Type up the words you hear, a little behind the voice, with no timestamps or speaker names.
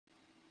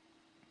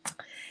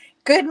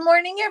Good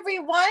morning,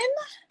 everyone.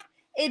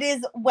 It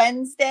is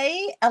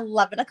Wednesday,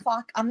 11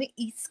 o'clock on the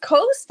East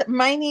Coast.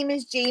 My name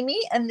is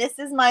Jamie, and this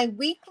is my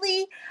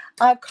weekly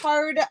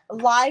card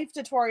live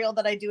tutorial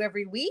that I do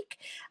every week.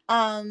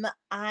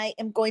 I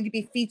am going to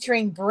be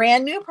featuring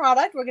brand new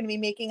product. We're going to be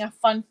making a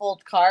fun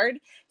fold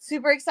card.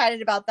 Super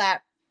excited about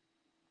that.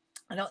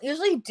 I don't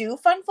usually do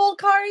fun fold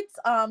cards,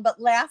 but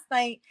last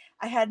night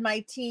I had my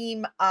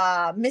team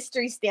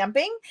mystery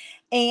stamping,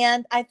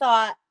 and I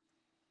thought,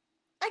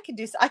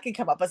 I could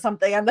come up with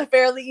something on the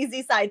fairly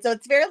easy side. So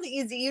it's fairly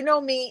easy. You know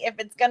me, if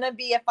it's going to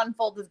be a fun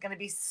fold, it's going to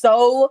be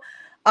so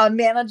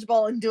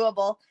manageable and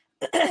doable.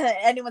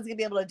 Anyone's going to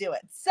be able to do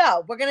it.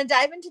 So we're going to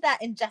dive into that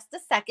in just a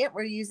second.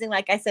 We're using,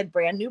 like I said,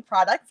 brand new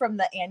product from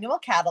the annual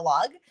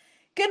catalog.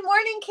 Good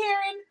morning,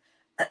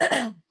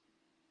 Karen.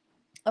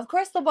 Of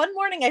course, the one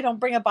morning I don't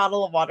bring a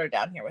bottle of water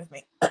down here with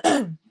me.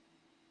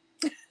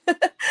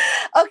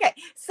 Okay,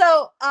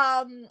 so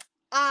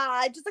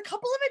just a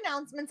couple of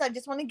announcements. I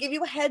just want to give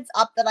you a heads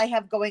up that I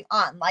have going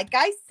on. Like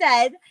I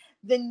said,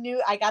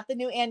 I got the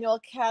new annual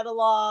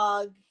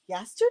catalog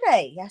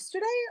yesterday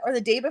or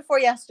the day before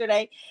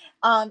yesterday.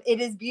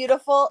 It is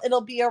beautiful.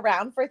 It'll be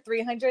around for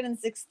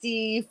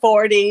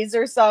 364 days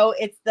or so.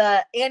 It's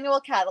the annual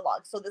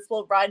catalog, so this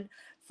will run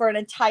for an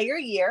entire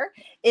year.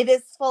 It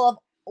is full of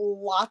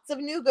lots of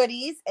new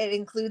goodies. It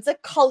includes a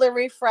color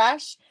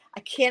refresh. I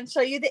can't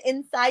show you the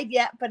inside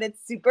yet, but it's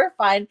super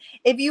fun.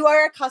 If you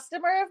are a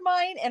customer of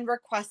mine and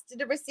requested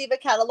to receive a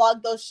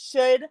catalog, those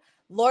should,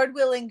 Lord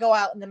willing, go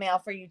out in the mail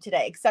for you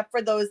today, except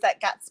for those that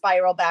got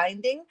spiral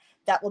binding.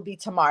 That will be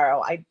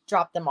tomorrow. I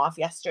dropped them off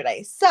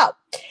yesterday. So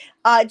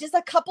just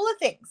a couple of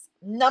things.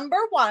 Number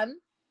one,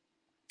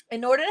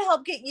 in order to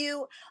help get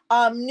you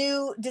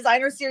new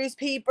designer series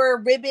paper,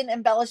 ribbon,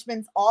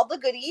 embellishments, all the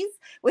goodies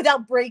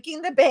without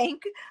breaking the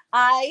bank,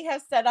 I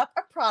have set up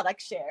a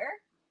product share.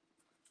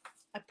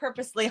 I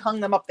purposely hung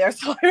them up there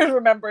so I would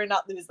remember and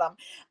not lose them.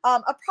 A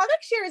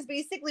product share is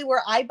basically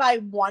where I buy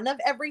one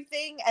of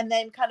everything and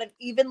then kind of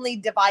evenly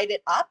divide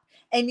it up,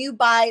 and you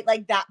buy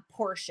like that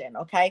portion.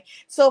 Okay.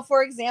 So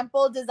for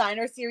example,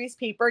 designer series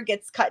paper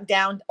gets cut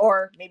down,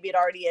 or maybe it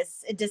already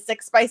is, into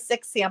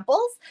 6x6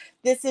 samples.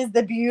 This is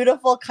the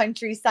beautiful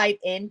Countryside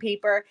Inn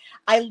paper.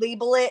 I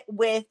label it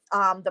with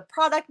the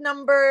product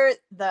number,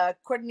 the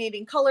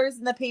coordinating colors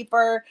in the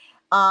paper.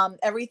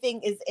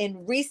 Everything is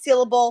in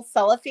resealable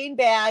cellophane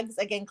bags,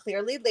 again,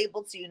 clearly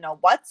labeled so you know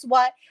what's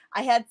what.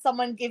 I had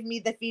someone give me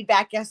the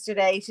feedback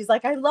yesterday. She's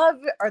like,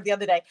 or the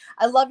other day,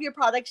 I love your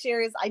product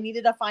shares. I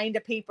needed to find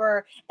a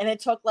paper, and it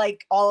took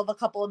like all of a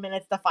couple of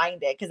minutes to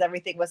find it because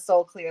everything was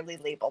so clearly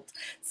labeled.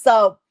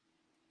 So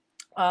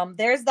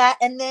there's that.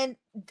 And then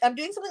I'm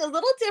doing something a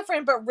little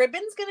different, but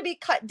ribbon's going to be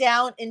cut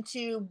down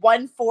into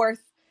 1/4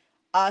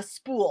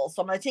 spool.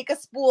 So I'm going to take a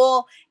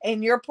spool,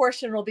 and your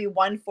portion will be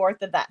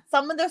 1/4 of that.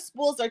 Some of the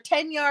spools are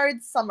 10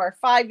 yards, some are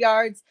 5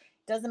 yards.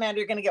 Doesn't matter.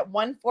 You're going to get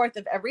 1/4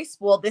 of every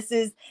spool. This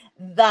is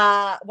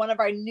one of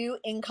our new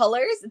in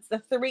colors. It's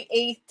the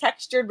 3/8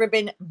 textured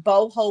ribbon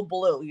boho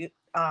blue.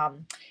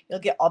 You'll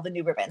get all the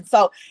new ribbons.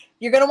 So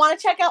you're going to want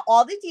to check out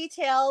all the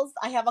details.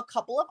 I have a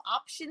couple of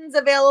options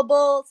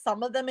available.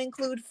 Some of them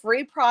include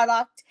free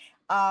product.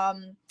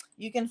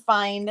 You can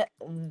find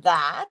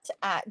that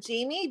at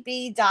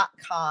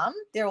jamieb.com.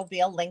 There will be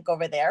a link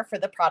over there for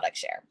the product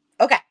share.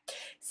 Okay.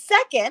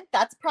 Second,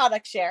 that's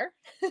product share.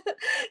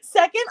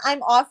 Second,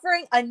 I'm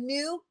offering a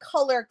new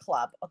color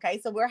club. Okay.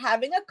 So we're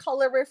having a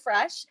color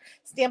refresh.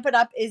 Stampin'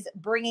 Up! Is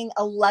bringing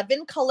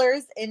 11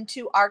 colors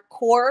into our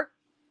core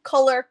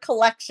color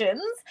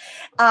collections.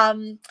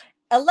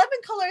 11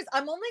 colors.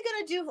 I'm only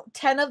going to do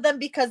 10 of them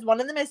because one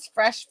of them is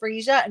fresh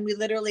freesia, and we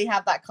literally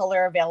have that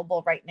color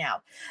available right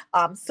now.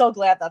 So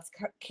glad that's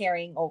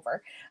carrying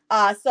over.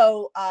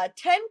 So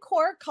 10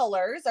 core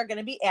colors are going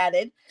to be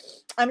added.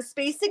 I'm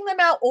spacing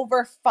them out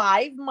over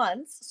 5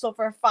 months. So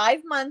for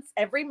 5 months,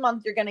 every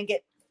month, you're going to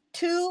get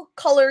 2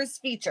 colors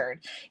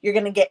featured. You're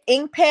going to get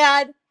ink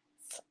pad,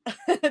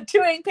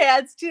 2 ink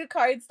pads, 2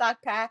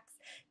 cardstock packs,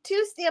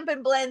 2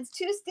 Stampin' blends,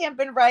 2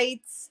 Stampin'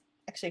 Writes,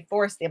 actually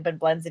 4 Stampin'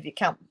 blends if you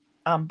count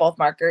both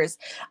markers,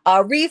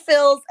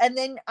 refills, and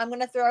then I'm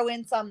going to throw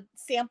in some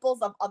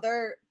samples of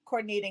other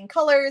coordinating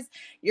colors.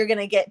 You're going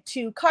to get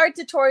 2 card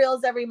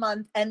tutorials every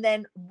month, and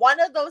then one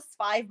of those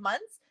 5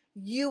 months,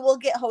 you will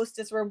get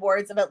Hostess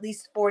rewards of at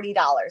least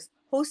 $40.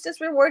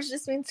 Hostess rewards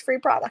just means free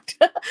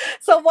product.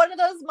 So one of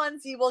those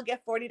months, you will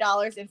get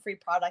 $40 in free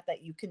product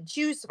that you can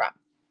choose from.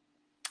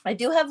 I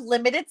do have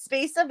limited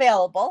space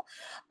available.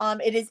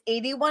 It is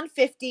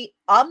 $81.50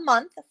 a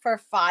month for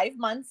 5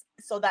 months,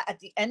 so that at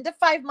the end of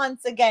 5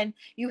 months, again,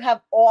 you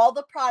have all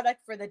the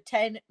product for the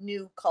 10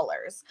 new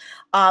colors.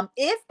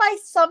 If by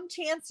some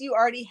chance you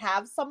already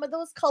have some of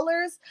those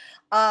colors,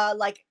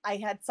 like I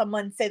had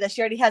someone say that she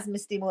already has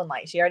Misty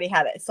Moonlight. She already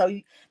had it. So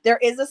there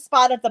is a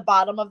spot at the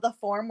bottom of the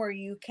form where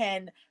you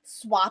can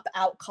swap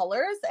out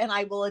colors, and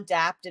I will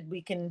adapt, and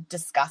we can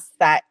discuss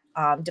that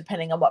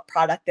depending on what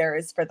product there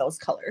is for those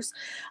colors.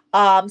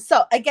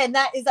 So again,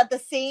 that is at the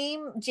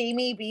same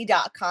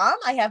jamieb.com.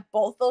 I have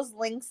both those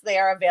links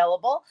there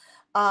available.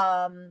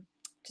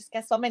 just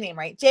guess spell my name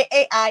right.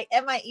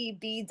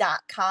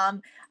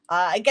 JAIMIEB.com.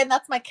 Again,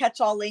 that's my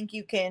catch-all link.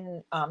 You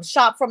can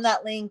shop from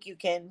that link. You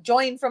can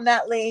join from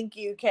that link.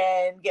 You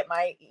can get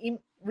my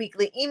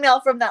weekly email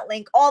from that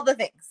link, all the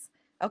things.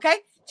 Okay.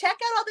 Check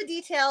out all the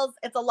details.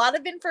 It's a lot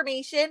of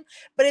information,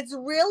 but it's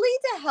really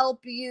to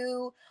help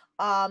you,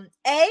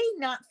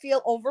 not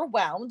feel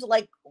overwhelmed,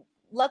 like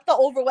let the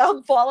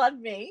overwhelm fall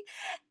on me,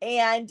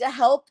 and to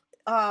help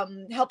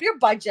your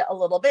budget a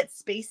little bit,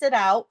 space it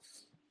out,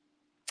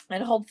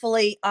 and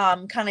hopefully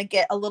kind of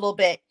get a little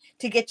bit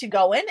to get you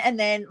going. And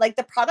then like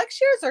the product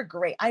shares are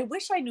great. I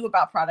wish I knew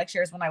about product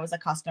shares when I was a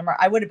customer.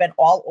 I would have been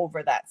all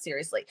over that,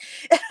 seriously,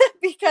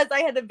 because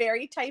I had a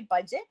very tight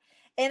budget.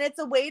 And it's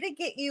a way to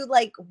get you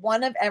like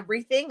one of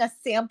everything, a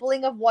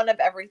sampling of one of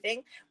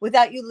everything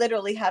without you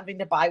literally having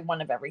to buy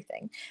one of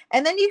everything.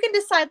 And then you can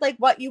decide like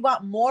what you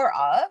want more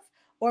of,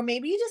 or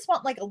maybe you just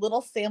want like a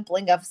little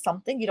sampling of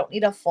something. You don't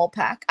need a full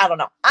pack. I don't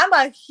know. I'm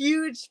a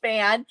huge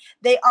fan.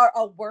 They are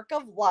a work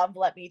of love,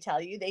 let me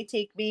tell you. They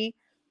take me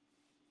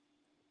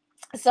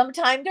some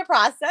time to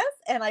process,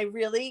 and I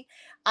really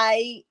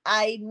I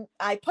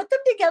put them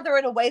together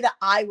in a way that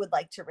I would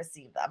like to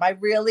receive them. I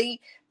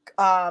really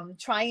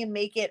try and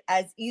make it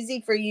as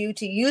easy for you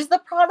to use the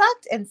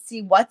product and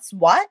see what's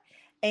what.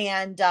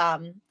 And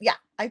yeah,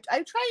 I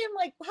try and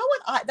like, how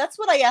would I, that's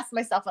what I asked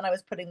myself when I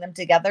was putting them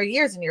together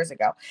years and years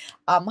ago.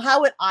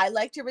 How would I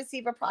like to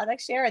receive a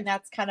product share? And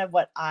that's kind of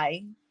what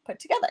I put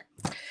together.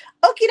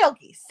 Okie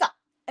dokie. So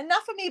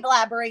enough of me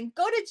blabbering.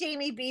 Go to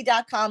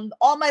jamieb.com.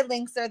 All my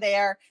links are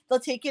there. They'll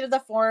take you to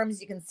the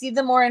forums. You can see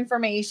the more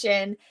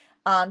information,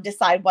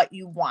 decide what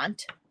you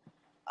want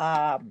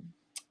to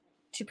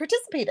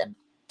participate in.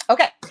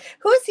 Okay,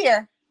 who's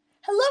here?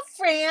 Hello,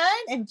 Fran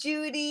and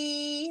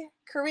Judy.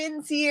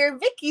 Corinne's here.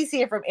 Vicky's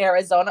here from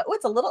Arizona. Oh,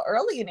 it's a little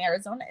early in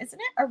Arizona, isn't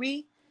it? Are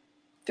we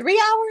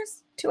 3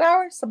 hours, 2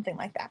 hours, something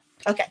like that?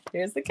 Okay,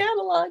 here's the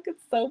catalog.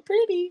 It's so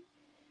pretty.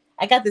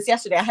 I got this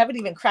yesterday. I haven't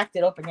even cracked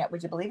it open yet.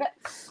 Would you believe it?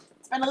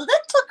 It's been a little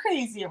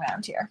crazy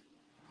around here.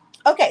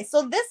 Okay,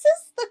 so this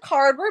is the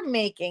card we're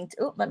making.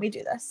 Oh, let me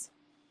do this.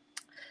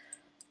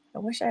 I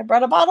wish I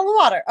brought a bottle of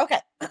water.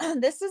 Okay,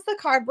 this is the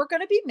card we're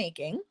going to be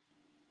making.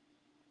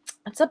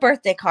 It's a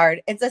birthday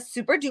card. It's a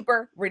super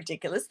duper,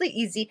 ridiculously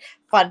easy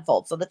fun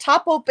fold. So the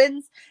top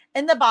opens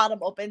and the bottom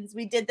opens.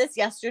 We did this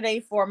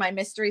yesterday for my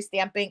mystery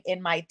stamping in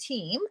my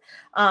team.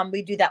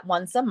 We do that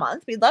once a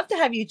month. We'd love to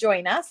have you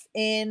join us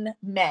in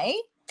May.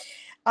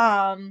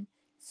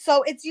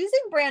 So it's using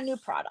brand new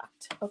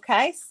product.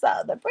 Okay.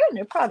 So the brand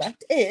new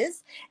product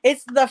it's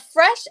the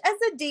Fresh as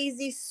a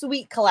Daisy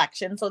Sweet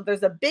Collection. So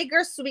there's a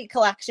bigger sweet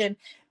collection,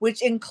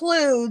 which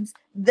includes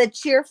the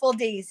Cheerful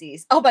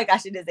Daisies. Oh my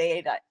gosh, it is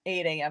 8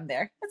 a.m.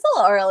 there. It's a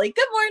little early.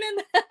 Good morning.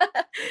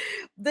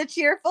 The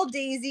Cheerful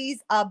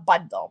Daisies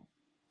bundle.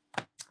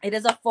 It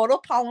is a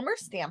photopolymer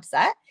stamp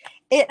set.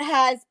 It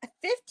has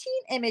 15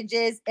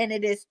 images and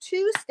it is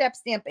 2-step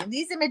stamping.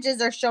 These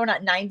images are shown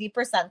at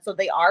 90%, so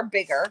they are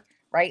bigger,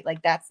 right?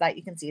 Like that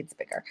you can see it's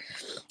bigger.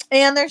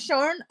 And they're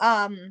shown,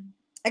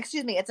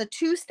 it's a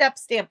 2-step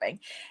stamping.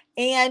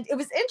 And it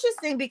was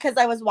interesting because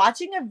I was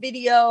watching a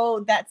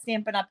video that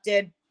Stampin' Up!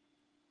 Did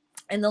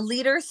in the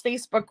leaders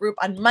Facebook group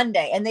on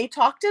Monday. And they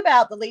talked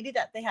about, the lady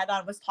that they had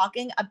on was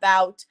talking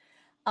about,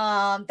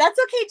 that's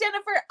okay,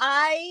 Jennifer.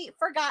 I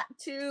forgot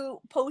to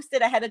post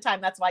it ahead of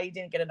time. That's why you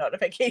didn't get a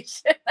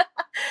notification.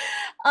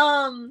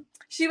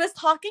 She was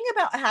talking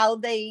about how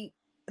the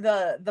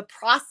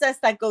process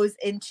that goes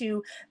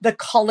into the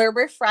color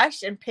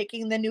refresh and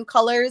picking the new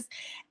colors.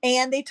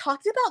 And they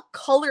talked about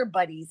color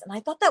buddies. And I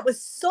thought that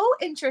was so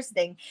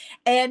interesting.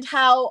 And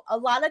how a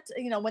lot of,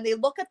 when they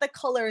look at the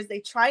colors, they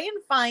try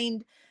and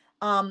find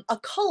a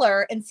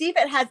color and see if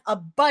it has a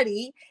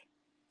buddy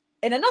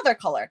in another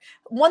color,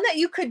 one that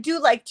you could do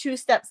like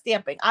 2-step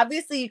stamping.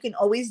 Obviously you can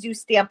always do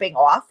stamping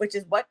off, which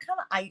is what kind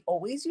of I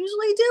always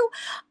usually do.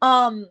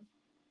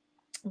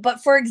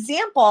 But for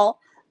example,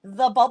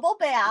 the Bubble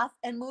Bath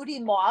and Moody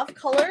Mauve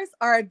colors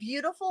are a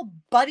beautiful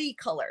buddy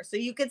color. So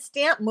you could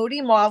stamp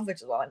Moody Mauve,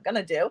 which is what I'm going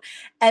to do.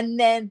 And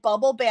then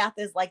Bubble Bath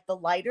is like the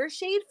lighter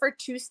shade for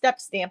 2-step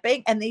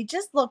stamping. And they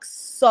just look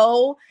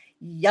so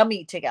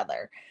yummy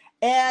together.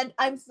 And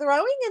I'm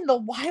throwing in the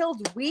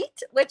Wild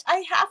Wheat, which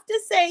I have to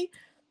say,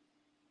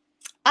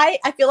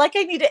 I feel like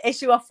I need to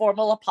issue a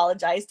formal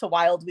apologize to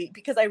Wild Wheat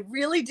because I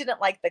really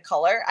didn't like the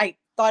color. I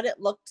thought it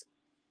looked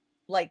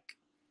like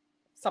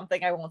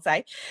something I won't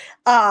say.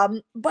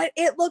 But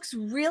it looks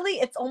really,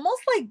 it's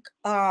almost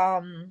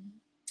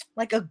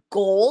like a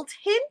gold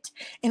hint,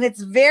 and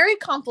it's very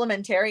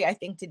complementary, I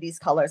think, to these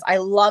colors. I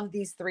love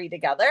these three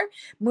together.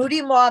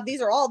 Moody Mauve,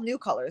 these are all new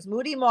colors.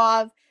 Moody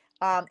Mauve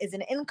is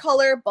an in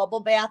color.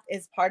 Bubble Bath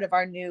is part of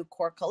our new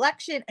core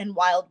collection, and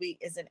Wild Wheat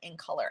is an in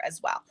color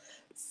as well.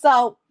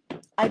 So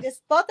I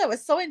just thought that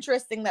was so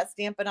interesting that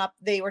Stampin' Up!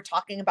 They were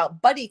talking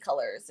about buddy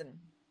colors, and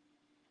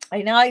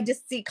I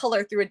just see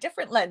color through a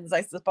different lens,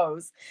 I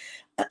suppose.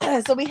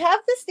 So we have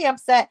the stamp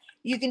set.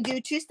 You can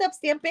do 2-step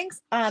stampings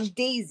on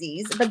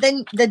daisies, but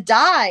then the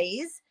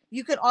dies,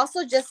 you can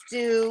also just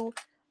do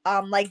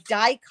like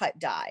die cut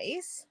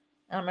dies.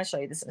 I'm going to show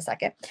you this in a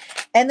second.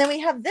 And then we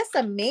have this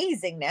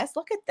amazingness.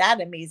 Look at that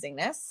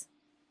amazingness.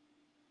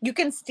 You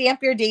can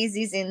stamp your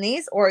daisies in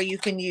these, or you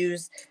can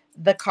use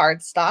the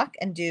cardstock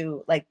and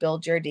do like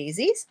build your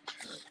daisies.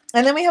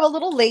 And then we have a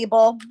little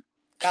label.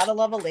 Gotta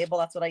love a label.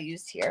 That's what I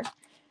used here.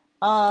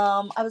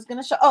 I was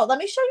going to show, let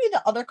me show you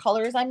the other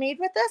colors I made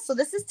with this. So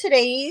this is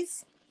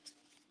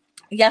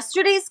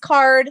yesterday's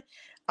card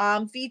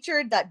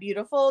featured that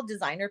beautiful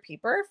designer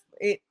paper.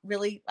 It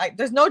really,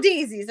 there's no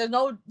daisies. There's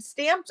no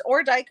stamped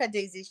or die cut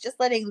daisies, just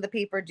letting the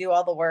paper do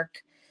all the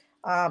work.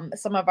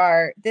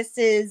 This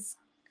is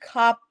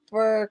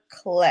Copper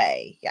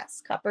Clay.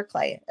 Yes, Copper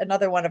Clay.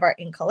 Another one of our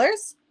ink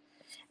colors.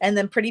 And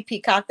then Pretty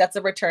Peacock. That's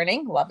a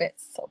returning. Love it.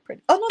 So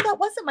pretty. Oh, no, that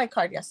wasn't my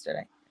card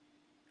yesterday.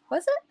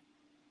 Was it?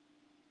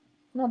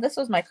 No, this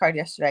was my card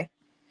yesterday.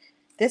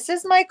 This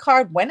is my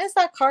card. When is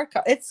that card?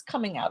 It's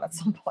coming out at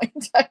some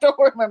point. I don't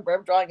remember.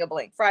 I'm drawing a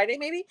blank. Friday,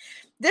 maybe?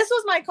 This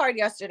was my card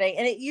yesterday,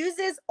 and it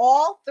uses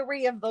all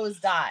 3 of those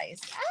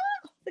dies.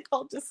 They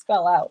all just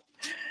fell out.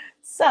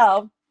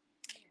 So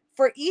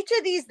for each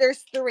of these,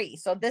 there's 3.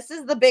 So this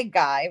is the big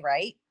guy,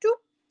 right?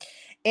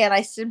 And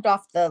I snipped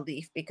off the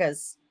leaf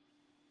because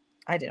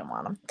I didn't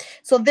want them.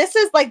 So this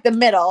is like the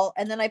middle,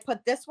 and then I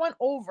put this one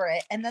over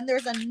it. And then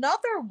there's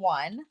another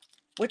one,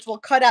 which will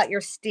cut out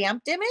your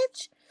stamped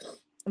image,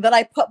 that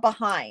I put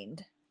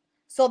behind.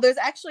 So there's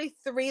actually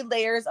 3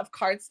 layers of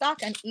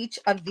cardstock on each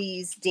of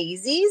these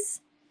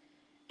daisies.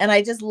 And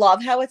I just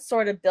love how it's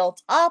sort of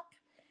built up,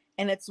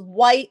 and it's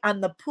white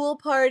on the pool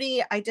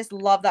party. I just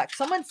love that.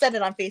 Someone said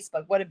it on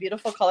Facebook. What a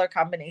beautiful color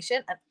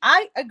combination. And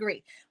I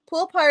agree.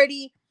 Pool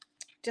party,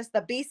 just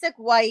the basic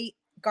white,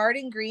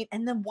 garden green,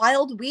 and then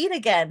wild weed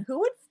again. Who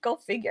would go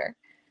figure?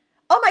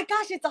 Oh my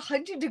gosh, it's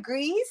 100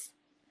 degrees.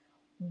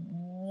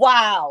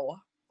 Wow.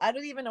 I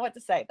don't even know what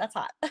to say. That's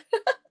hot.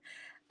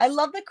 I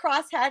love the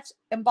crosshatch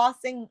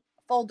embossing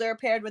folder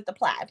paired with the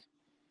plaid.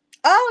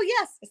 Oh,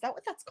 yes. Is that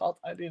what that's called?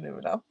 I didn't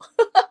even know.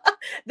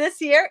 This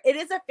here, it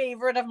is a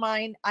favorite of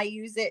mine. I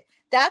use it.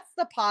 That's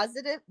the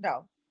positive.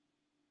 No,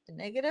 the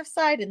negative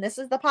side. And this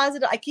is the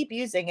positive. I keep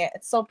using it.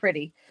 It's so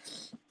pretty.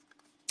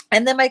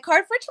 And then my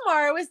card for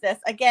tomorrow is this.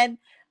 Again,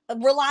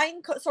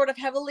 relying sort of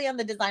heavily on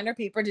the designer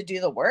paper to do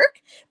the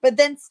work. But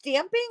then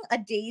stamping a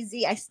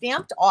daisy. I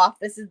stamped off.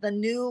 This is the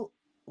new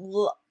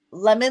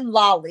Lemon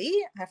Lolly,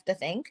 I have to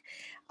think.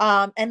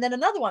 And then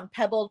another one,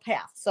 Pebbled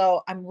Path.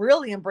 So I'm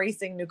really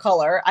embracing new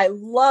color. I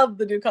love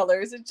the new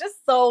colors. It's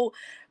just so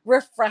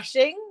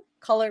refreshing.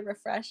 Color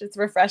refresh. It's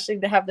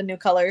refreshing to have the new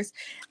colors.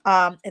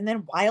 And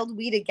then Wild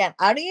Wheat again.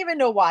 I don't even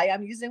know why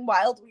I'm using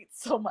Wild Wheat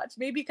so much.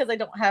 Maybe because I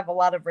don't have a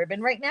lot of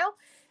ribbon right now.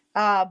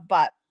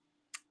 But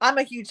I'm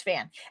a huge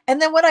fan.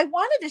 And then what I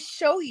wanted to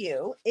show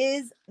you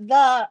is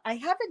I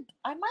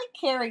might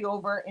carry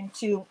over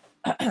into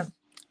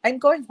I'm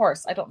going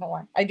hoarse. I don't know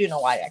why. I do know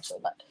why,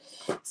 actually. But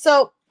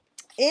so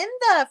in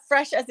the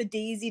Fresh as a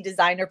Daisy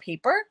designer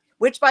paper,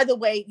 which, by the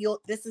way,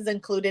 this is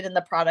included in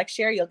the product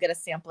share. You'll get a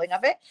sampling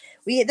of it.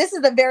 This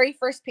is the very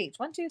first page.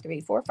 1, 2,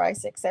 3, 4, 5,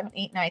 6, 7,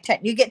 8, 9, 10.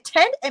 You get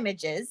 10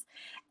 images.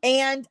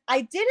 And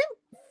I didn't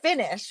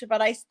finish,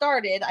 but I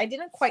started. I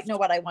didn't quite know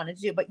what I wanted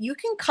to do. But you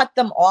can cut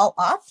them all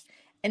up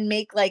and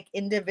make like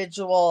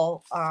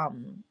individual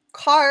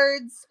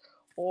cards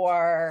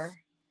or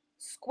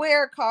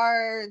square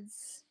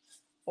cards.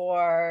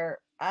 Or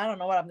I don't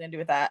know what I'm going to do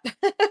with that.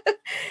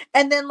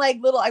 And then like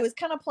I was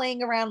kind of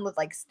playing around with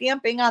like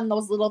stamping on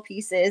those little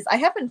pieces. I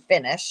haven't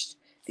finished.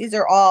 These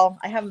are all,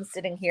 I have them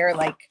sitting here.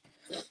 Like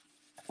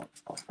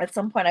at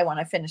some point I want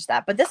to finish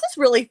that, but this is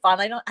really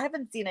fun. I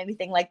haven't seen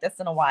anything like this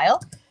in a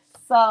while.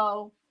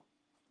 So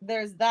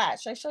there's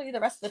that. Should I show you the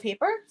rest of the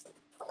paper?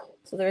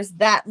 So there's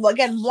that. Well,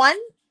 again,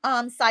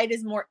 one side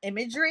is more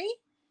imagery.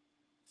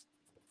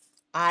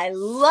 I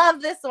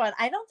love this one.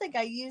 I don't think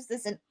I use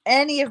this in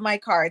any of my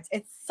cards.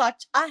 It's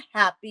such a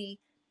happy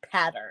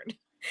pattern.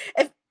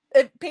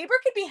 If paper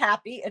could be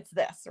happy, it's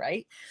this,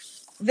 right?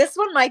 This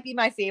one might be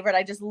my favorite.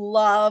 I just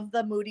love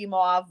the Moody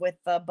Mauve with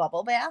the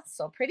bubble bath.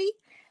 So pretty.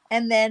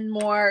 And then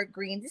more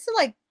green. These are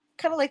like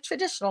kind of like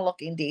traditional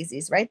looking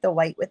daisies, right? The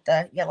white with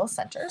the yellow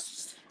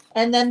centers.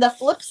 And then the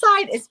flip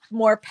side is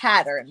more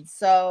pattern.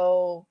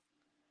 So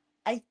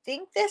I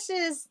think this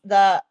is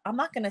I'm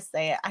not going to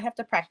say it. I have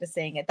to practice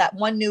saying it. That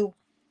one new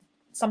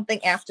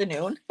something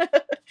afternoon.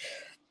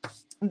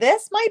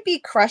 This might be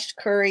crushed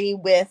curry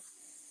with,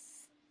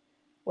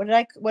 what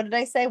did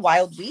I say?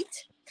 Wild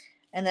wheat.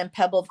 And then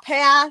Pebbled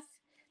Path.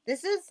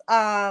 This is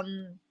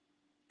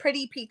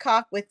Pretty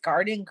Peacock with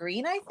garden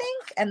green, I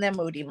think. And then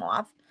Moody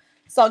Mauve.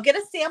 So I'll get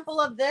a sample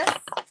of this.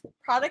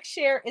 Product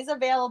share is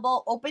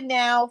available. Open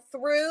now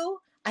through,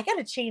 I got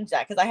to change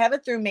that because I have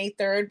it through May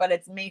 3rd, but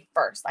it's May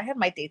 1st. I have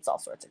my dates all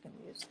sorts of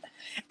confused.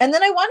 And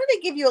then I wanted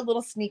to give you a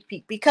little sneak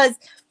peek because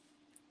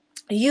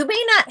you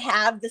may not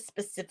have the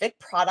specific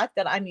product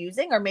that I'm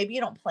using, or maybe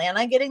you don't plan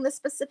on getting the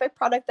specific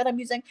product that I'm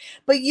using,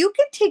 but you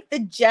can take the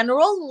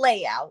general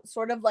layout,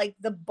 sort of like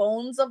the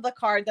bones of the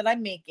card that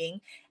I'm making,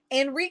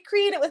 and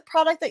recreate it with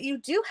product that you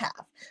do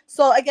have.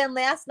 So again,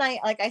 last night,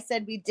 like I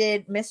said, we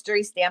did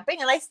mystery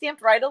stamping and I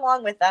stamped right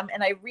along with them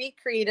and I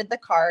recreated the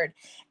card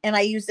and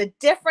I used a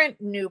different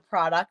new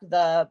product,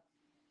 the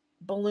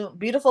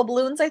Beautiful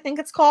Balloons, I think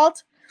it's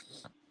called.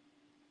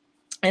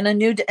 And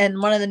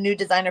one of the new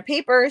designer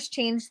papers,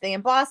 changed the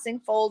embossing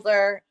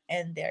folder,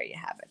 and there you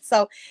have it.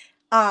 So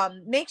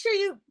make sure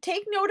you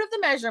take note of the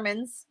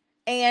measurements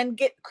and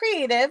get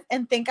creative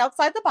and think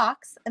outside the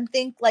box and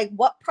think like,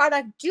 what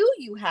product do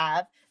you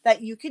have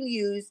that you can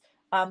use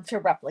to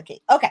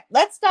replicate? Okay,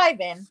 let's dive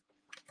in.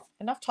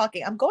 Enough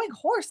talking. I'm going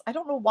hoarse. I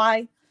don't know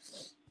why.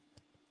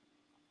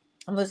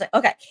 I'm losing.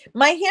 Okay,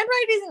 my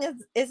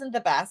handwriting isn't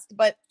the best,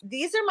 but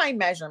these are my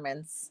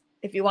measurements.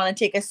 If you want to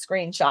take a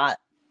screenshot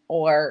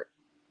or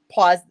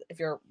pause, if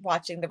you're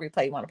watching the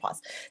replay, you want to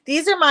pause.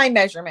 These are my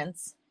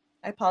measurements.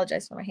 I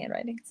apologize for my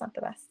handwriting. It's not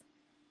the best.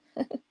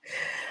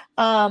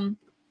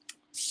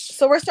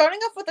 So we're starting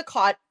off with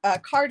a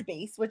card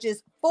base, which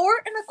is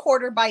 4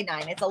 1/4 by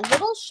 9. It's a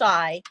little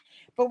shy,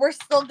 but we're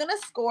still going to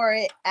score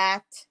it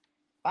at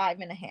 5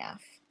 1/2.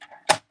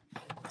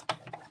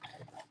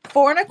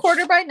 4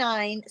 1/4 by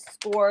 9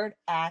 scored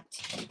at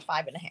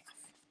 5 1/2.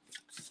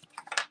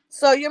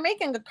 So you're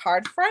making a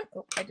card front.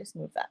 Oh, I just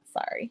moved that.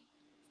 Sorry.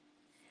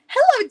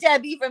 Hello,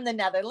 Debbie from the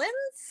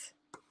Netherlands.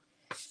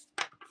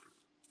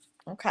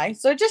 Okay,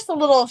 so just a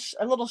little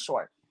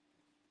short.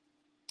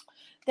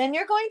 Then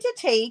you're going to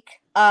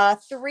take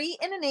 3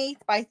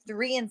 1/8 by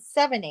 3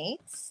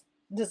 7/8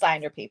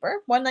 designer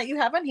paper, one that you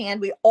have on hand.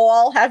 We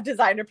all have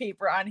designer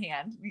paper on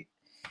hand.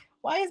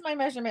 Why is my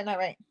measurement not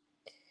right?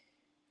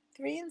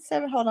 3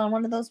 7. Hold on,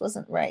 one of those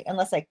wasn't right,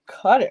 unless I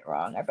cut it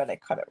wrong. I bet I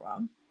cut it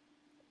wrong.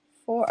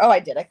 4. Oh, I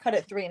did. I cut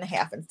it 3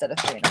 1/2 instead of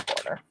 3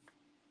 1/4.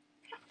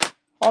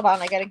 Hold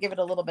on, I got to give it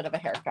a little bit of a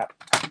haircut.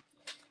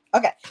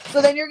 Okay,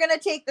 so then you're going to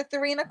take the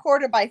 3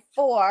 1/4 by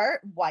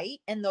 4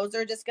 white, and those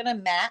are just going to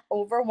mat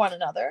over one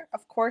another.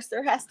 Of course,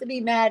 there has to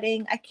be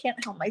matting. I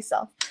can't help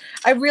myself.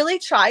 I really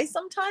try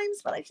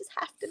sometimes, but I just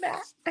have to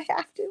mat. I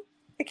have to.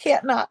 I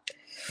can't not.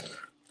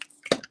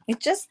 It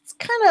just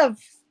kind of,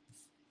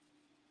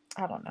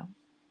 I don't know,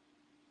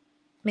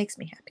 makes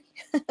me happy.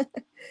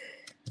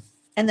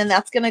 And then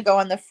that's going to go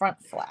on the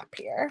front flap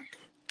here.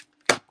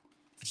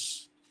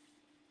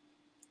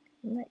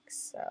 Like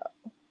so.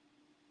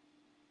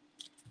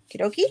 Okie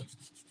dokie.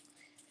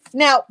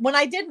 Now, when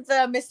I did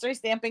the mystery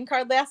stamping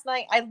card last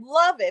night, I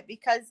love it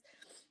because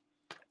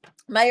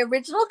my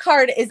original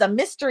card is a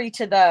mystery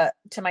to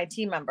my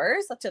team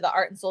members, to the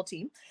Art and Soul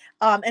team.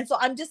 And so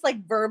I'm just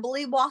like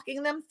verbally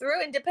walking them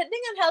through, and depending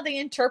on how they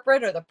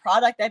interpret or the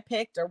product I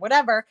picked or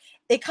whatever,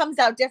 it comes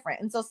out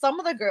different. And so some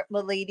of the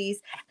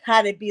ladies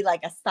had it be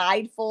like a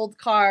side fold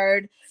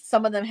card.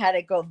 Some of them had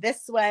it go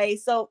this way.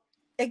 So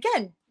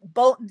again,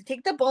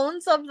 take the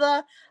bones of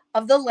the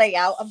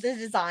layout of the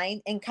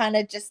design and kind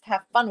of just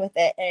have fun with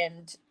it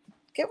and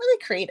get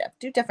really creative,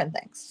 do different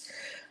things.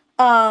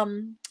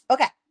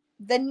 Okay.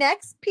 The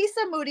next piece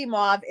of Moody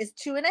Mauve is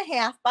 2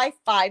 1/2 by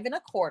 5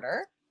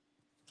 1/4.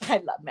 I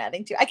love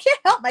matting too. I can't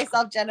help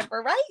myself,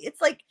 Jennifer, right?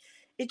 It's like,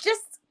 it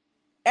just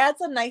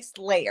adds a nice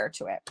layer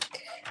to it.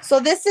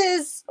 So this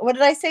is, what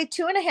did I say?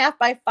 2 1/2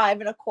 by 5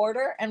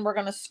 1/4. And we're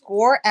going to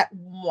score at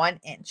 1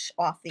 inch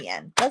off the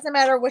end. Doesn't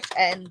matter which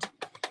end,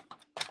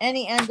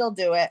 any end will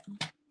do it.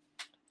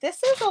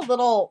 This is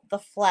the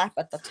flap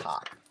at the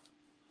top.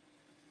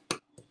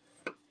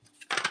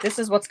 This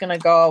is what's going to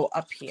go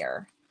up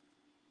here.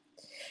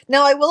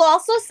 Now, I will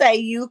also say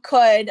you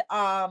could,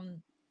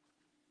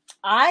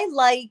 I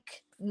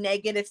like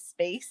negative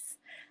space.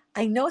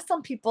 I know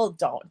some people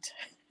don't.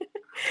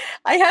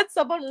 I had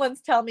someone once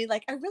tell me,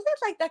 like, I really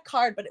like that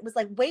card, but it was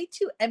like way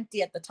too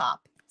empty at the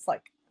top. It's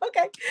like,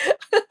 okay,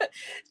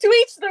 to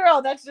each their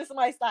own. That's just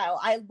my style.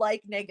 I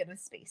like negative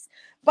space.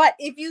 But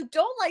if you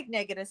don't like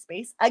negative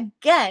space,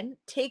 again,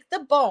 take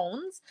the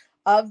bones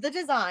of the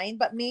design,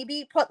 but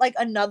maybe put like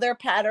another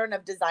pattern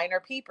of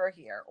designer paper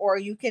here, or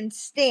you can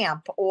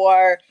stamp,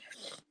 or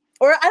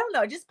I don't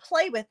know, just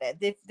play with it.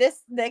 If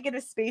this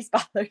negative space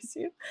bothers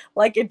you,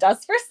 like it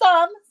does for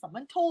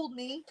someone told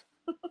me,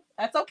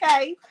 that's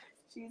okay.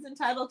 She's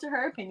entitled to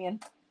her opinion.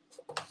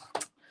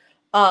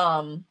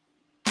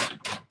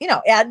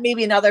 Add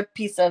maybe another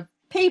piece of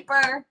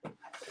paper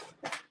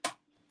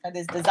that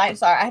is designed.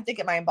 Sorry, I have to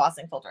get my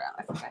embossing folder out.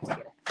 I forgot to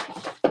get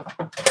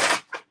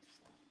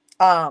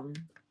it.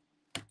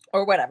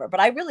 Or whatever, but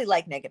I really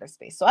like negative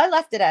space, so I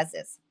left it as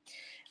is.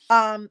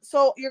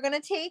 So you're going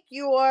to take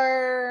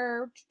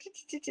your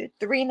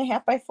 3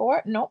 1/2 by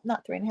 4. Nope,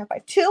 not 3 1/2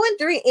 by 2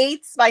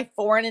 3/8 by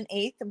 4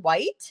 1/8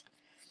 white.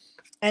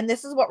 And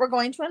this is what we're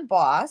going to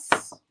emboss.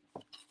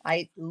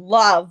 I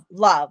love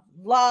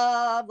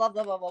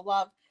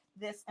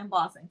this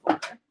embossing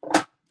folder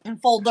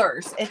and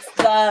folders. It's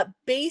the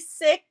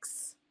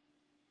basics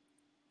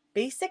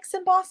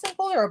embossing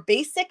folder, or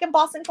basic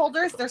embossing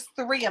folders. There's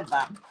 3 of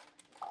them.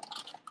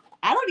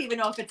 I don't even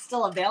know if it's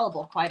still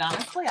available, quite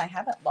honestly. I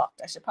haven't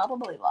looked. I should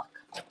probably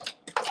look.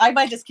 I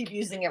might just keep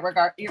using it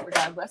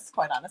regardless,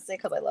 quite honestly,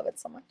 because I love it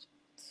so much.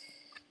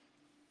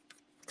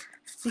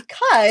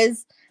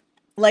 Because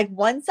like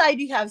one side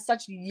you have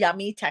such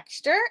yummy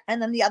texture,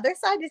 and then the other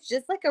side is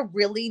just like a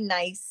really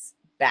nice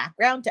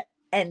background to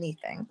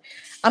anything.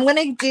 I'm going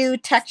to do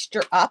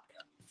texture up.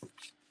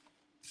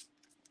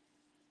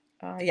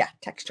 Yeah,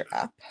 texture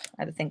up.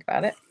 I had to think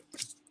about it.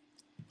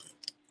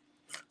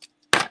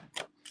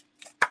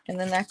 And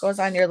then that goes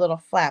on your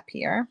little flap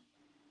here.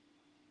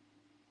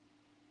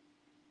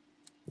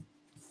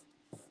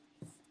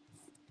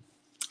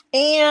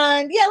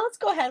 And yeah, let's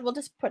go ahead. We'll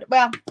just put it,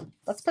 well,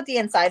 let's put the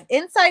inside.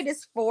 Inside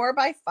is 4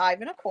 by 5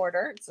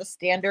 1/4. It's a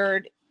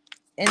standard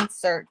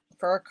insert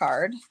for a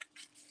card.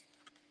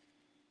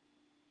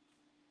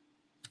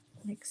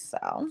 Like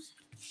so.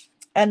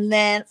 And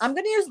then I'm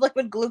going to use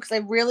liquid glue because I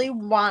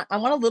want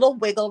a little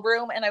wiggle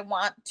room, and I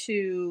want it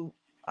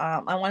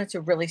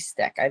to really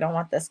stick. I don't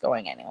want this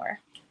going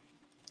anywhere.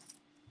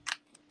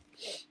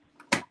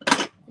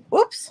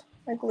 Whoops,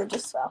 my glue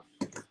just fell.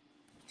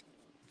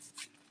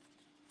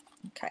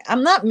 Okay,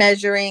 I'm not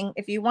measuring.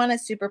 If you want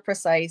it super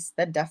precise,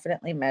 then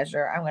definitely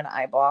measure. I'm going to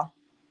eyeball.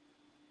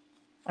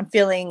 I'm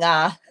feeling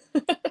I'm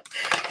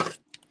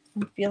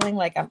feeling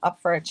like I'm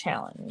up for a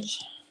challenge.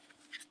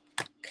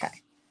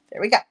 Okay,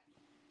 there we go.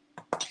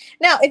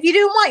 Now, if you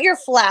do want your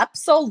flap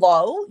so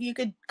low, you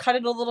could cut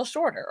it a little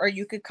shorter, or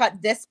you could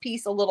cut this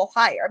piece a little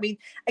higher. I mean,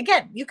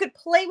 again, you could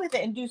play with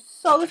it and do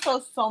so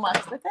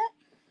much with it.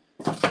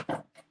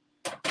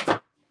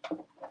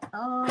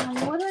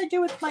 What did I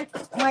do with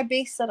my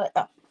base that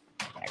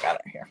I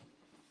got it here.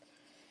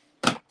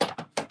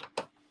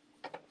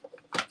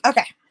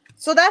 Okay,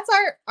 so that's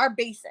our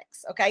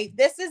basics. Okay,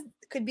 this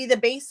could be the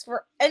base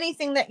for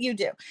anything that you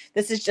do.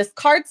 This is just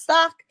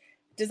cardstock,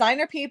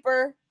 designer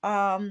paper,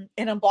 an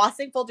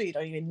embossing folder. You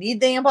don't even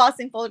need the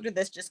embossing folder.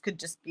 This could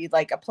just be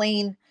like a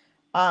plain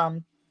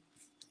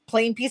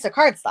piece of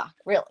cardstock,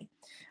 really.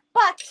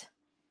 But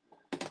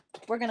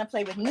we're gonna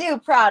play with new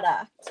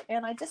product,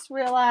 and I just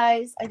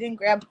realized I didn't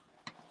grab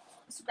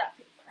scrap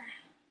paper.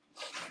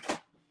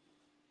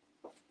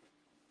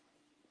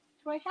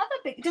 Do I have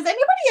a big? Does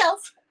anybody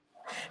else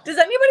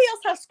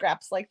have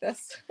scraps like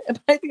this? Am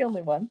I the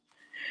only one?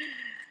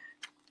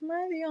 Am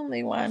I the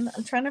only one?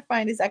 I'm trying to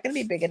find, is that going to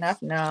be big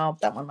enough? No,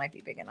 that one might be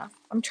big enough.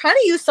 I'm trying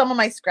to use some of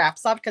my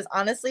scraps up because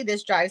honestly,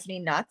 this drives me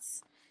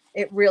nuts.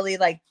 It really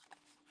like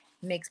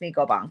makes me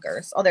go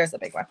bonkers. Oh, there's a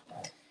big one.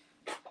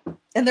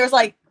 And there's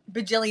like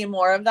bajillion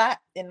more of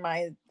that in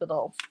my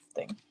little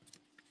thing.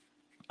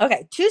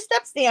 Okay,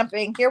 two-step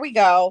stamping. Here we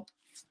go.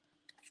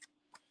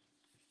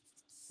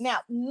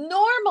 Now,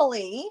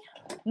 normally,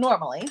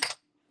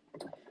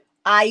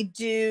 I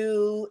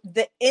do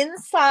the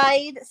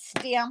inside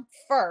stamp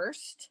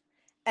first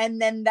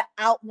and then the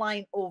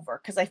outline over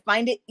because I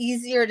find it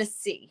easier to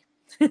see.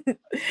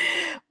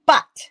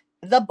 But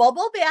the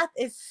bubble bath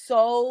is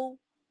so,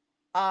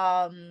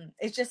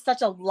 it's just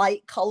such a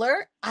light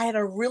color. I had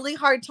a really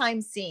hard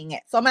time seeing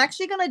it. So I'm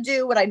actually going to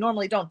do what I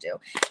normally don't do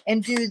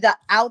and do the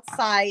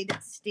outside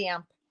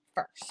stamp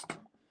first.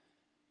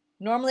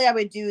 Normally I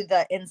would do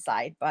the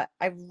inside, but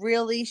I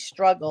really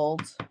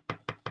struggled.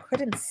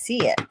 Couldn't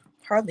see it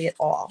hardly at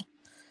all.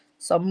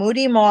 So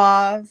Moody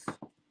Mauve.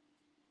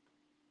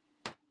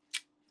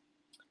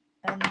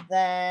 And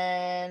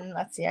then,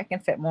 let's see, I can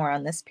fit more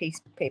on this piece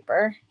of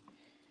paper.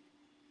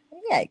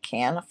 Yeah, I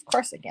can. Of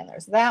course I can.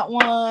 There's that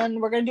one.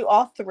 We're going to do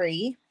all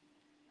three.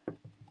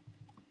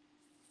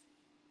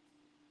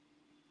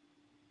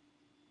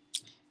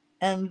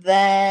 And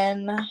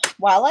then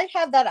while I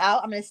have that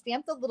out, I'm going to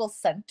stamp the little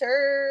centers.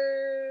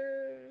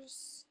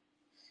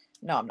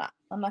 No, I'm not.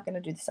 I'm not going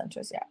to do the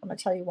centers yet. I'm going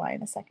to tell you why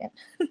in a second.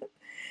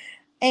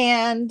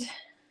 And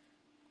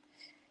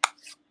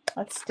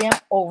let's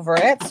stamp over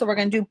it. So we're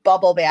going to do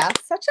bubble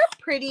bath. Such a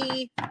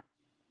pretty,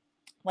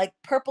 like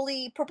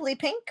purpley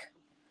pink.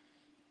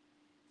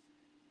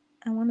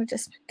 I want to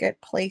just get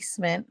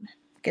placement,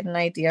 get an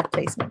idea of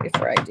placement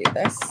before I do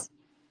this.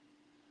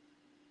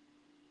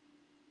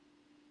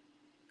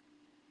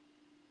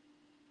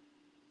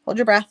 Hold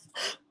your breath.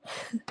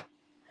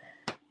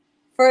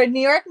 For a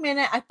New York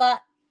minute, I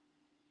thought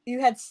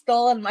you had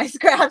stolen my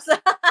scraps.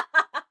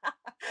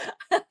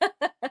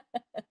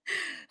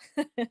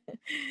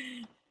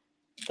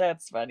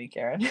 That's funny,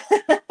 Karen.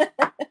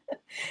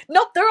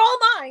 Nope, they're all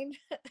mine.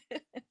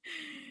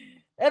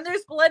 And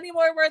there's plenty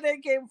more where they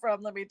came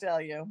from, let me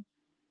tell you.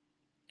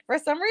 For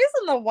some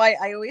reason, the white,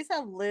 I always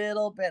have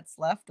little bits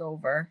left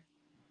over.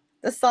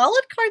 The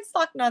solid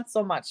cardstock, not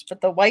so much,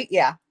 but the white,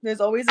 yeah.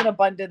 There's always an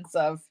abundance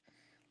of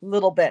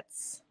little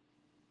bits.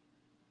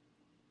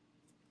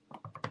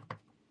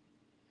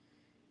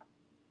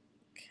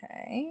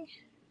 Okay.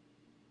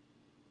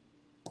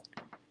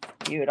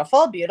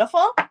 Beautiful,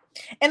 beautiful.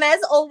 And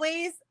as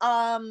always,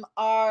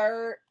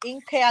 our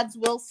ink pads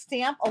will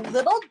stamp a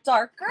little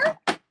darker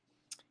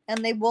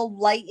and they will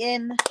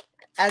lighten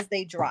as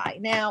they dry.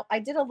 Now, I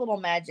did a little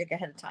magic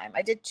ahead of time.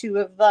 I did 2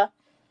 of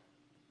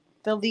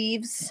the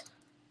leaves,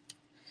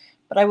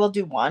 but I will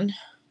do 1.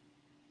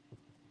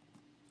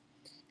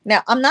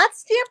 Now, I'm not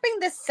stamping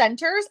the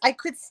centers. I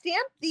could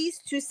stamp these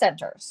 2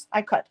 centers.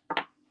 I could.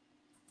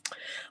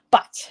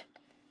 But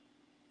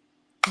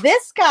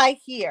this guy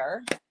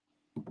here,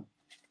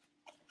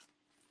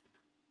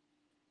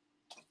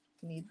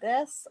 Need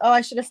this. Oh,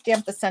 I should have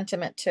stamped the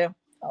sentiment too.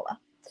 Oh well,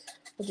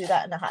 we'll do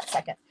that in a hot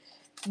second.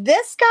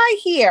 This guy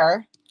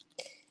here,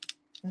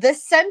 the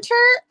center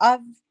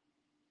of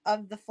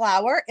the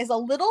flower is a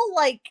little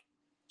like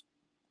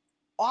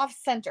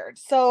off-centered.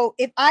 So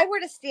if I were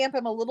to stamp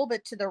him a little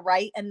bit to the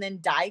right and then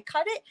die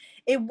cut it,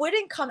 it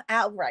wouldn't come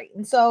out right.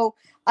 And so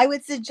I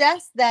would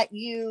suggest that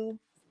you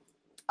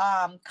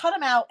cut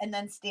them out and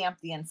then stamp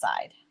the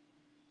inside.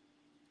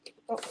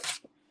 Oh.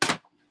 Okay,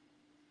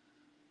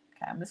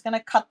 I'm just going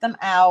to cut them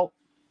out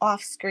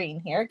off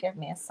screen here. Give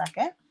me a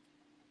second.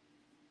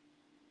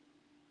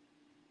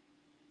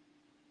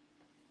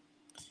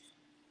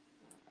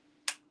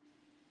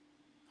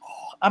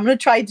 I'm going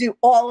to try to do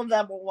all of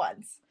them at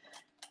once.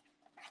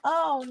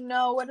 Oh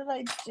no, what did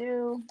I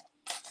do?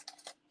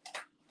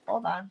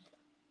 Hold on.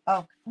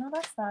 Oh, no,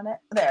 that's not it.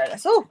 There it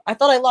is. Oh, I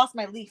thought I lost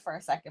my leaf for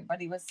a second, but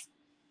he was...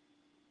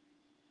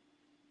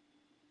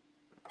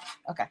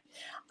 Okay.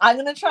 I'm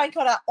going to try and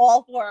cut out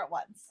all 4 at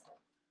once.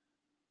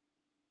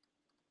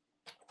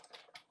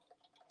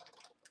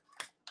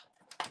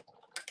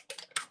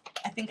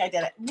 I think I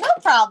did it. No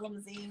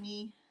problems,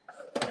 Amy.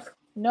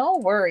 No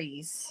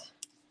worries.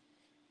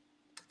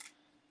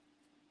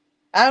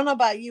 I don't know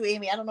about you,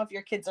 Amy. I don't know if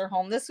your kids are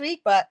home this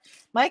week, but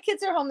my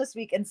kids are home this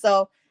week. And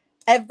so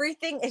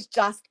everything is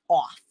just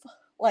off.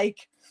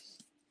 Like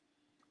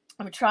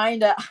I'm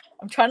trying to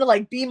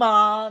like be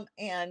mom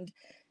and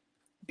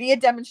be a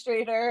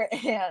demonstrator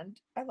and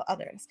I have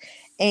others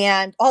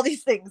and all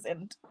these things.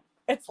 And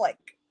it's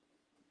like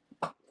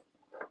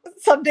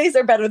some days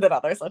are better than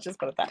others. Let's just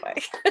put it that way.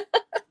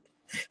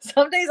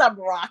 Some days I'm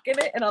rocking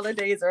it and other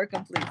days are a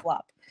complete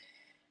flop.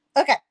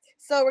 Okay.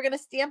 So we're going to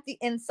stamp the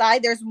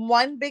inside. There's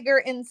one bigger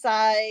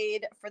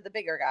inside for the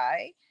bigger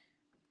guy.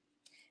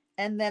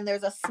 And then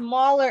there's a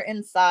smaller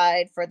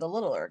inside for the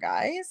littler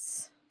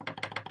guys.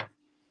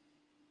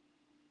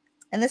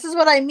 And this is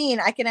what I mean.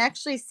 I can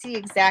actually see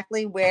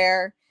exactly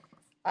where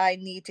I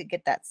need to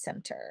get that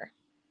center.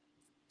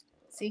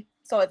 See?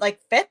 So it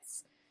like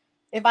fits.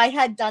 If I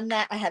had done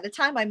that ahead of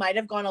time, I might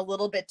have gone a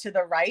little bit to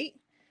the right.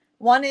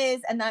 One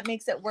is, and that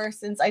makes it worse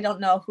since I don't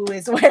know who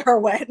is where or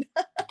when.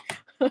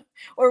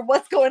 Or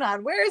what's going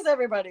on. Where is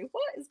everybody?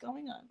 What is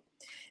going on?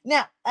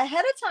 Now,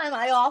 ahead of time,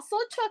 I also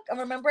took,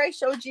 remember I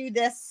showed you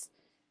this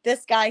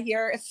guy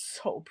here. It's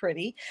so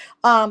pretty.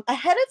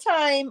 Ahead of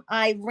time,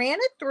 I ran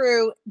it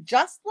through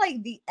just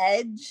like the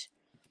edge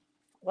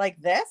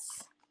like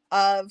this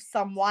of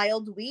some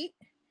wild wheat,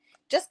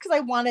 just because I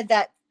wanted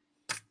that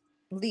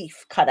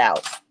leaf cut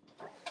out.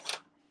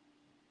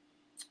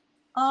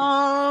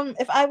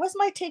 If I was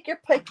my take your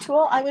pick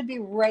tool, I would be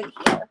right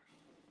here.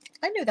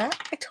 I knew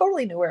that. I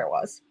totally knew where it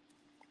was.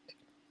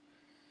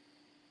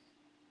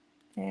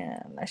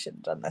 And I should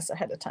have done this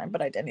ahead of time,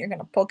 but I didn't. You're going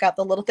to poke out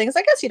the little things.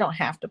 I guess you don't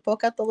have to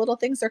poke out the little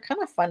things. They're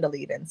kind of fun to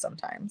leave in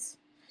sometimes.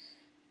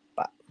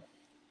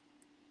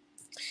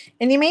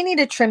 And you may need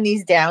to trim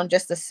these down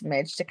just a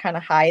smidge to kind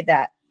of hide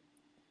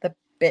the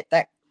bit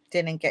that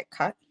didn't get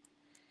cut.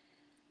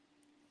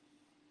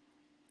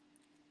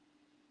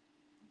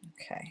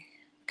 Okay.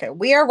 Okay,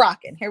 we are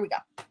rocking. Here we go.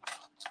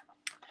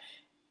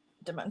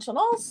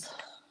 Dimensionals.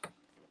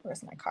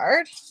 Where's my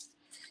card?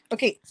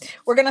 Okay,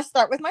 we're going to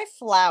start with my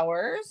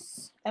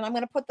flowers, and I'm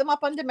going to put them up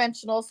on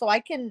dimensional so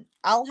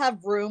I'll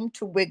have room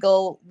to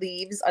wiggle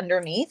leaves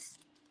underneath.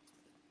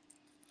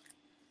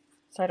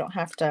 So I don't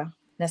have to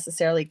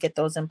necessarily get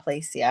those in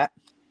place yet.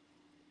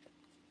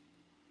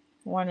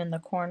 One in the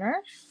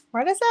corner.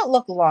 Why does that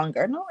look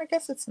longer? No, I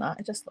guess it's not.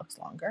 It just looks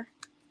longer.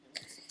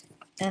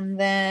 And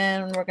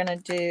then we're going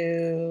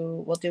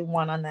to we'll do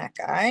one on that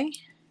guy.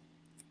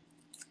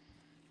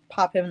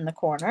 Pop him in the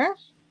corner.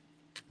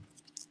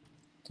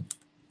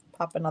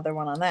 Pop another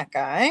one on that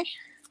guy.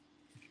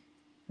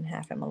 And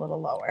have him a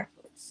little lower.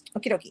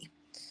 Okie dokie.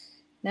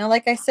 Now,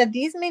 like I said,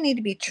 these may need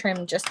to be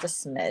trimmed just a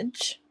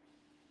smidge.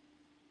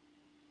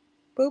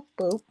 Boop,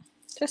 boop.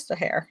 Just a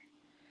hair.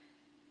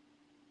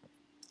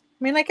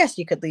 I mean, I guess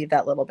you could leave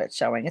that little bit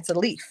showing. It's a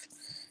leaf,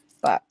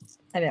 but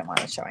I didn't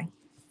want it showing.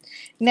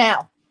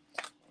 Now,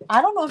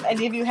 I don't know if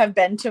any of you have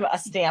been to a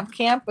stamp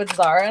camp with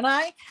Zara and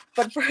I,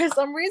 but for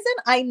some reason,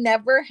 I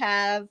never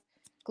have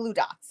glue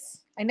dots.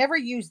 I never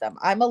use them.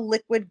 I'm a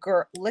liquid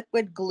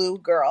glue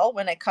girl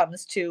when it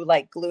comes to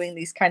like gluing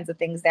these kinds of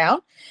things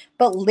down.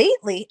 But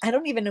lately, I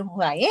don't even know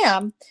who I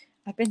am.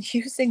 I've been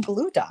using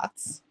glue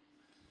dots.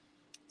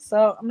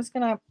 So I'm just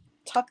going to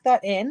tuck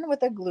that in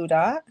with a glue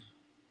dot.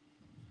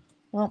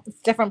 Well,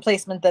 it's different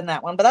placement than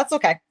that one, but that's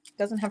okay. It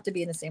doesn't have to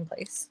be in the same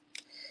place.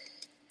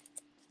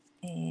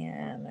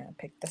 And I'll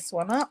pick this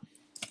one up.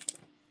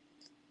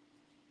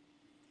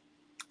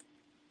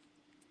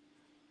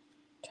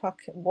 Tuck.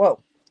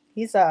 Whoa,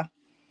 he's a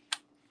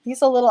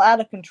little out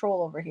of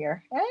control over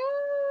here.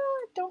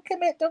 Don't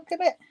commit. Don't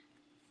commit.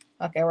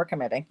 Okay, we're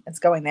committing. It's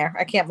going there.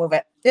 I can't move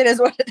it. It is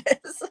what it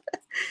is.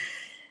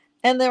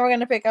 And then we're going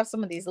to pick up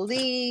some of these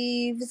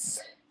leaves.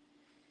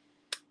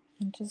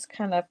 And just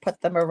kind of put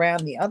them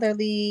around the other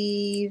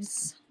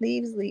leaves.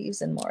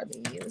 Leaves, and more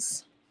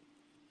leaves.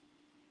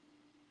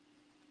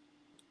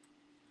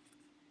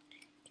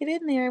 Get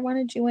in there. I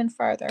wanted you in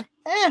farther.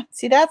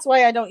 See, that's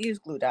why I don't use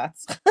glue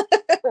dots.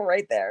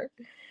 Right there.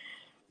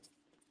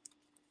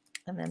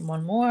 And then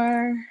one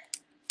more.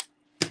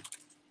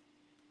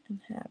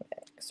 And have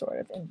it sort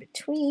of in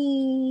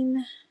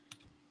between.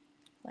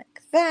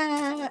 Like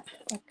that.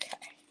 Okay.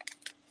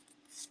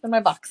 Where'd my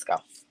box go?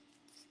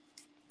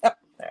 Oh,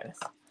 there it is.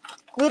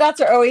 Glue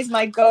dots are always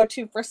my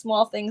go-to for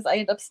small things. I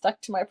end up stuck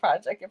to my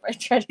project if I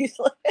try to use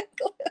glue.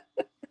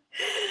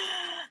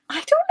 I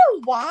don't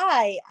know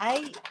why.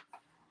 I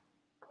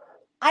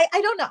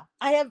don't know.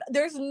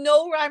 There's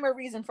no rhyme or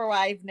reason for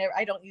why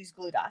I don't use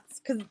glue dots,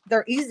 because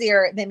they're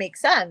easier, they make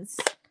sense,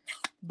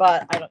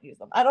 but I don't use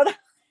them. I don't know.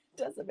 It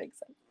doesn't make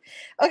sense.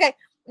 Okay.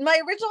 My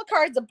original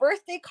card's a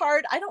birthday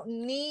card. I don't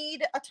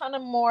need a ton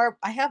of more.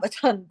 I have a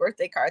ton of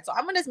birthday cards, so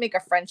I'm going to make a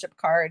friendship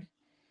card.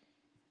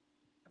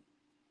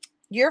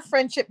 Your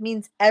friendship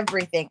means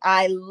everything.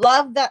 I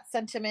love that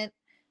sentiment.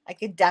 I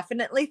could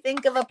definitely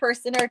think of a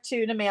person or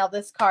two to mail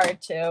this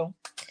card to.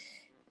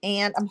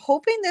 And I'm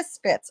hoping this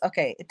fits.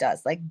 Okay, it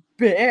does. Like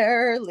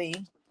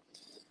barely.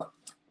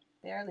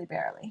 Barely,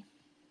 barely.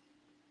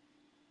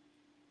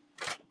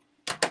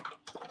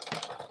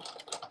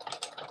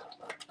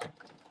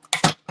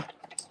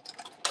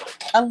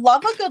 I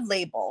love a good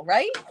label,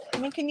 right? I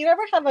mean, can you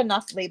ever have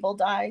enough label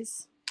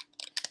dies?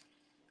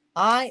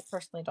 I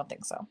personally don't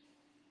think so.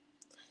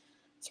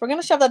 So we're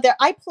going to shove that there.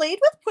 I played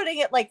with putting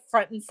it like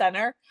front and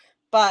center,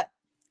 but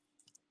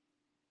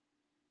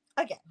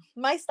again,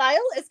 my style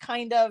is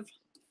kind of,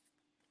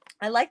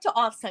 I like to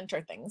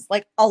off-center things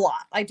like a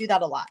lot. I do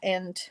that a lot.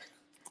 And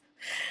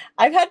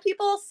I've had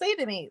people say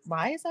to me,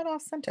 why is that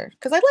off-center?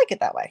 Because I like it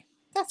that way.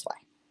 That's why.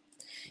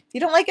 If you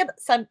don't like it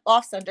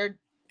off-centered,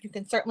 you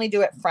can certainly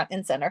do it front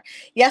and center.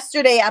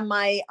 Yesterday on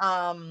my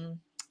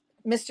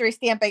mystery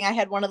stamping, I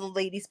had one of the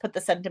ladies put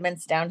the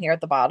sentiments down here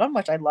at the bottom,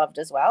 which I loved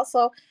as well.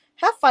 So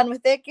have fun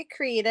with it. Get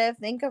creative.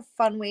 Think of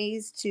fun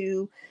ways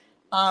to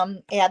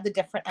add the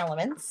different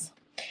elements.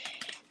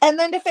 And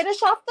then to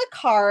finish off the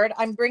card,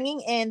 I'm bringing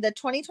in the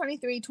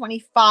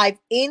 2023-25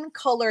 in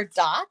color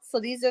dots. So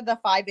these are the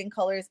 5 in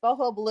colors: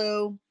 boho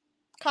blue,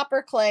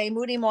 copper clay,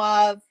 moody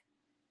mauve.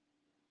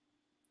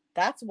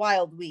 That's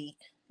wild wheat.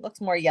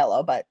 Looks more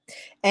yellow,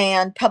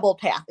 and pebble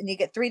path. And you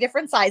get 3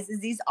 different sizes.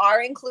 These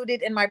are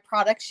included in my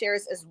product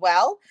shares as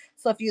well.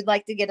 So if you'd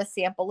like to get a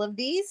sample of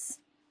these,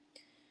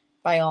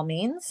 by all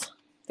means.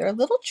 They're a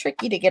little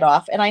tricky to get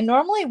off. And I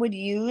normally would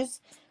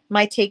use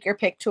my take your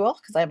pick tool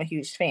because I'm a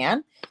huge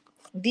fan.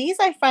 These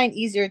I find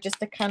easier just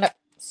to kind of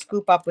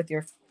scoop up with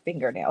your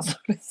fingernails, so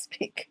to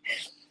speak.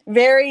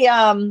 Very,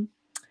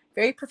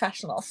 very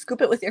professional.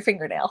 Scoop it with your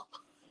fingernail.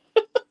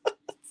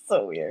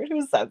 So weird.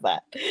 Who says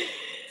that?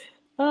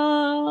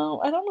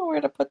 I don't know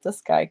where to put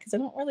this guy because I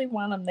don't really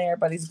want him there,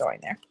 but he's going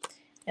there.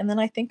 And then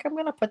I think I'm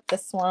going to put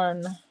this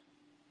one.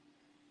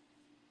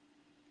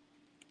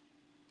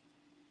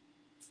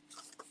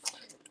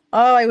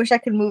 Oh, I wish I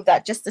could move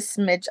that just a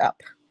smidge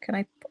up. Can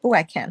I? Oh,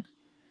 I can.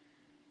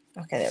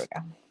 Okay, there we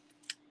go.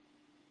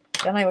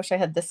 Then I wish I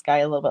had this guy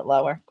a little bit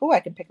lower. Oh, I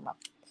can pick him up.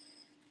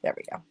 There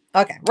we go.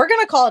 Okay, we're going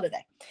to call it a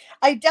day.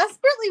 I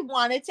desperately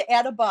wanted to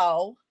add a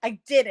bow. I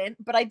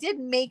didn't, but I did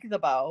make the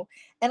bow.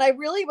 And I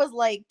really was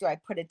like, do I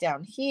put it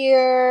down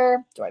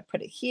here? Do I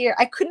put it here?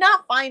 I could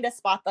not find a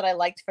spot that I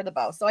liked for the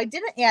bow. So I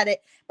didn't add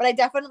it, but I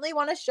definitely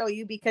want to show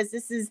you because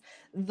this is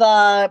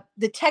the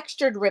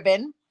textured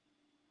ribbon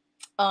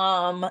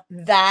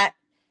that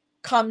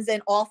comes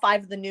in all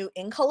 5 of the new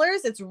in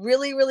colors. It's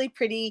really, really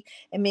pretty.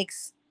 It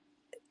makes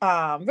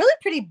really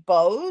pretty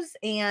bows,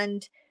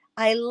 and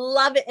I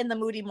love it in the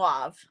moody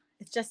mauve.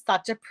 It's just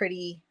such a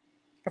pretty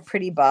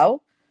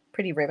bow,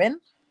 pretty ribbon.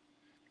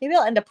 Maybe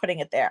I'll end up putting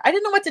it there. I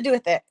didn't know what to do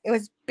with it. It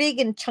was big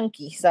and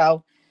chunky,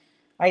 so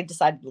I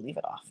decided to leave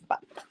it off. But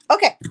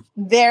okay,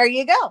 there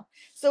you go.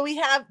 So we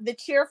have the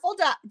Cheerful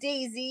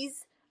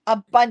Daisies, a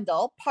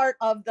bundle, part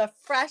of the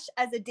Fresh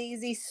as a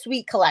Daisy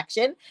Suite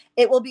collection.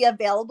 It will be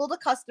available to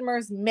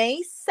customers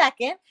May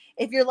 2nd.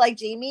 If you're like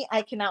Jamie,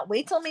 I cannot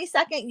wait till May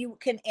 2nd. You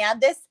can add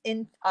this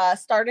in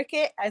starter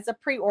kit as a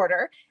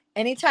pre-order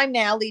anytime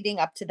now leading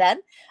up to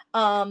then.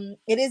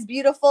 It is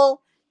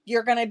beautiful.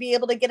 You're going to be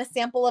able to get a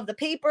sample of the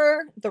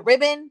paper, the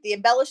ribbon, the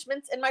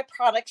embellishments in my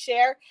product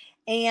share.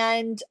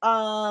 And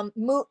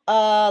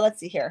let's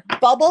see here.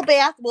 Bubble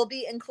bath will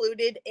be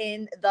included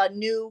in the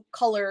new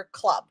color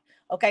club.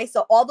 Okay,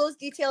 so all those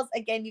details,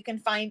 again, you can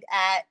find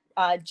at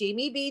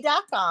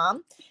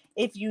jamieb.com.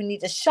 If you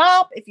need to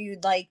shop, if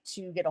you'd like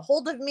to get a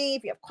hold of me,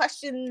 if you have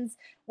questions,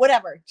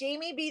 whatever,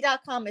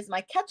 jamieb.com is my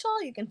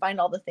catch-all. You can find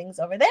all the things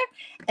over there.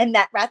 And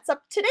that wraps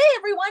up today,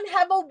 everyone.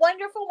 Have a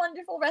wonderful,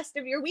 wonderful rest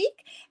of your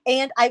week.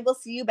 And I will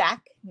see you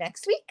back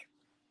next week.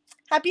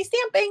 Happy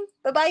stamping.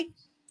 Bye-bye.